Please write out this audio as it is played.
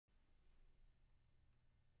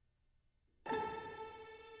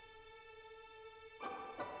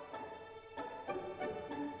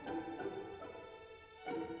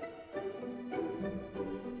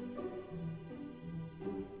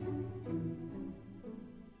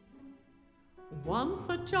Once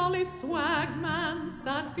a jolly swagman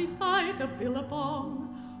sat beside a billabong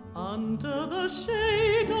under the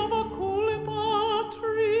shade of a coolibah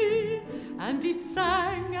tree, and he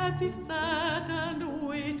sang as he sat and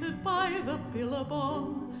waited by the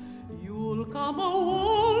billabong, "You'll come a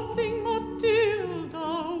waltzing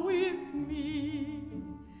Mathilda with me.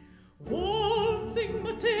 Waltzing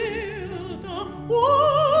Mathilda,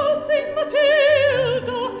 waltzing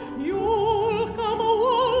Mathilda, you'll come a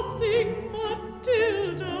waltzing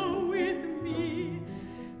Mathilda with me."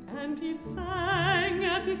 And he sang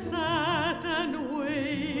as he sat and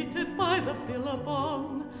waited by the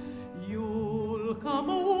billabong, "You'll come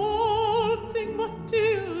a waltzing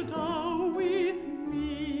Mathilda with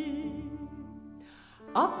me."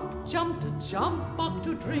 Up jumped a jump-up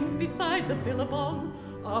to drink beside the billabong.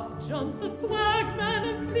 Up jumped the swagman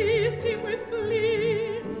and seized him with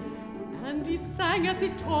glee. And he sang as he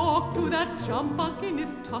talked to that jumbuck in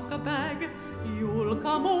his tucker bag, "You'll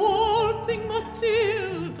come a waltzing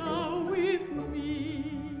Mathilda with me.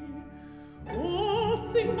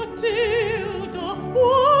 Waltzing Mathilda,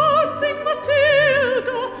 waltzing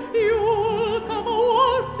Mathilda, you'll come a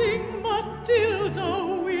waltzing Mathilda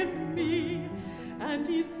with me." And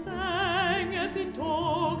he sang as he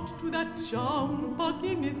talked to that jumbuck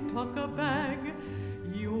in his tucker bag,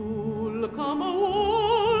 "You'll come a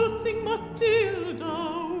waltzing Mathilda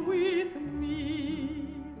with me."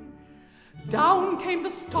 Down came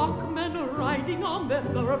the stockmen riding on their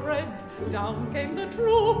thoroughbreds. Down came the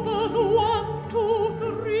troopers, 1, 2,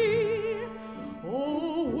 3.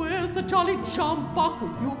 "Oh, where's the jolly jumbuck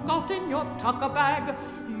you've got in your tucker bag?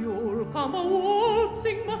 You'll come a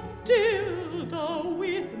waltzing Mathilda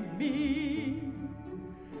with me.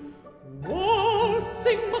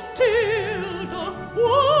 Waltzing Mathilda,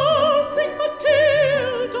 waltzing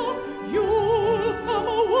Mathilda, you'll come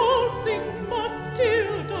a waltzing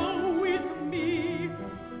Mathilda with me.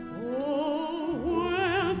 Oh,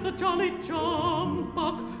 where's the jolly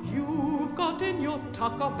jumbuck you've got in your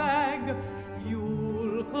tucker bag?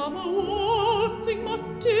 You'll come a waltzing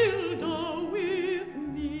Mathilda with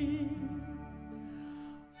me."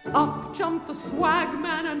 Up jumped the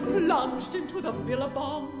swagman and plunged into the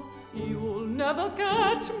billabong. "You'll never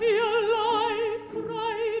catch me alive,"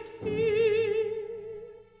 cried he.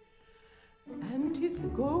 And his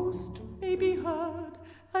ghost may be heard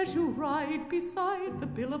as you ride beside the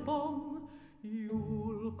billabong.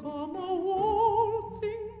 "You'll come a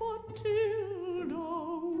waltzing Mathilda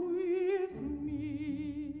with me.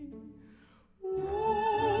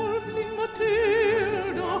 Waltzing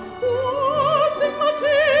Mathilda, waltzing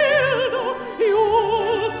Mathilda,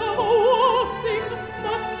 you'll come a waltzing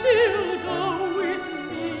Mathilda with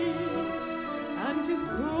me." And his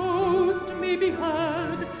ghost may be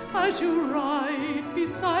heard as you ride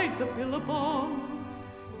beside the billabong.